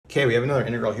Okay, we have another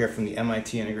integral here from the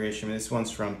MIT integration. This one's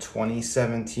from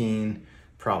 2017,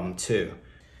 problem 2.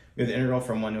 We have the integral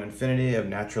from 1 to infinity of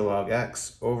natural log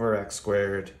x over x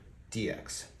squared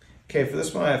dx. Okay, for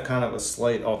this one I have kind of a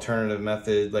slight alternative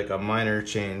method, like a minor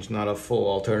change, not a full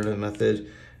alternative method.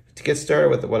 To get started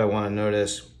with what I want to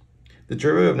notice, the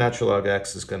derivative of natural log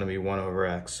x is going to be 1 over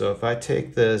x. So if I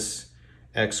take this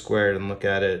x squared and look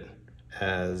at it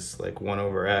as like 1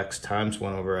 over x times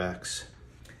 1 over x,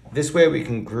 this way we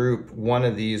can group one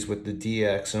of these with the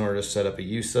dx in order to set up a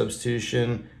u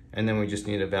substitution, and then we just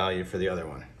need a value for the other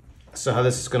one. So how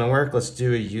this is going to work, let's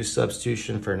do a u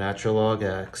substitution for natural log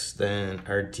x, then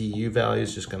our du value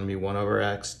is just going to be 1 over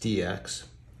x dx.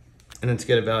 And then to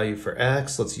get a value for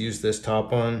x, let's use this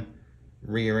top one.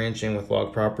 Rearranging with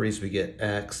log properties, we get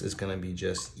x is going to be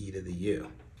just e to the u.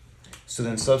 So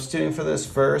then substituting for this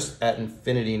first, at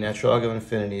infinity, natural log of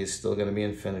infinity is still going to be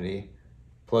infinity.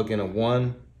 Plug in a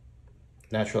 1.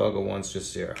 Natural log of 1 is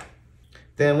just 0.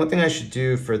 Then one thing I should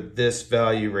do for this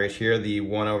value right here, the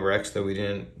 1 over x that we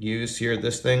didn't use here,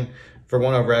 this thing, for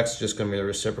 1 over x is just going to be the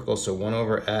reciprocal, so 1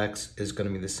 over x is going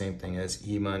to be the same thing as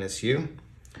e minus u.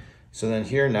 So then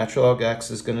here, natural log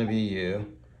x is going to be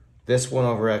u. This 1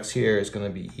 over x here is going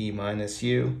to be e minus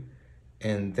u.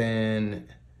 And then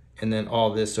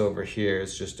all this over here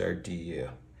is just our du.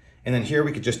 And then here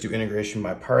we could just do integration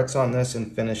by parts on this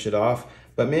and finish it off.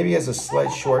 But maybe as a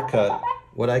slight shortcut,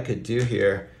 what I could do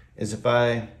here is if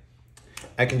I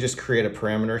can just create a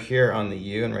parameter here on the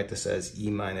u and write this as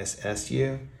e minus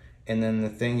su. And then the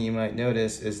thing you might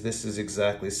notice is this is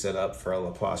exactly set up for a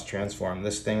Laplace transform.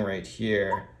 This thing right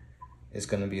here is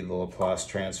going to be the Laplace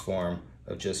transform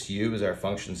of just u as our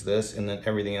function's this, and then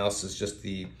everything else is just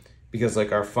because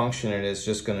like our function, it is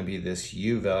just going to be this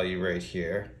u value right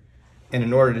here. And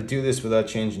in order to do this without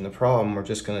changing the problem, we're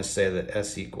just going to say that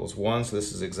s equals 1, so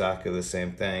this is exactly the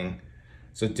same thing.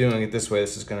 So doing it this way,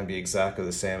 this is going to be exactly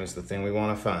the same as the thing we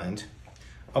want to find.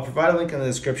 I'll provide a link in the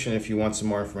description if you want some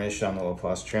more information on the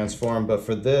Laplace transform, but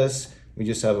for this, we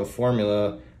just have a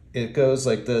formula. It goes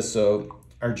like this, so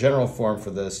our general form for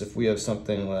this, if we have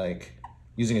something like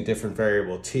using a different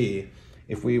variable t,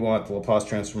 if we want the Laplace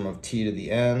transform of t to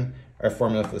the n, our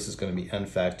formula for this is going to be n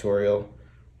factorial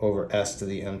over s to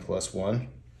the n plus 1.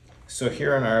 So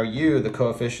here in our u, the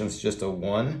coefficient's just a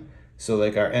 1. So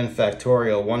like our n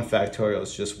factorial, 1 factorial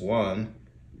is just 1.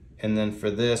 And then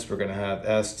for this, we're going to have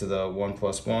s to the 1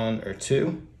 plus 1, or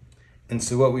 2. And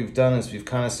so what we've done is we've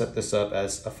kind of set this up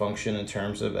as a function in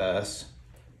terms of s.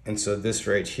 And so this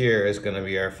right here is going to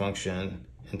be our function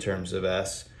in terms of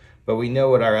s. But we know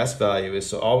what our s value is,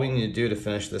 so all we need to do to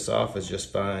finish this off is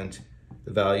just find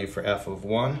the value for f of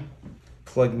 1.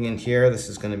 Plugging in here, this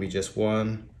is going to be just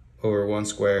 1 over 1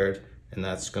 squared, and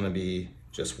that's going to be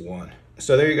just 1.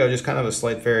 So there you go, just kind of a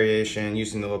slight variation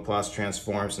using the Laplace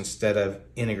transforms instead of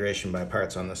integration by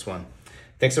parts on this one.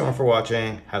 Thanks everyone for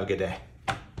watching. Have a good day.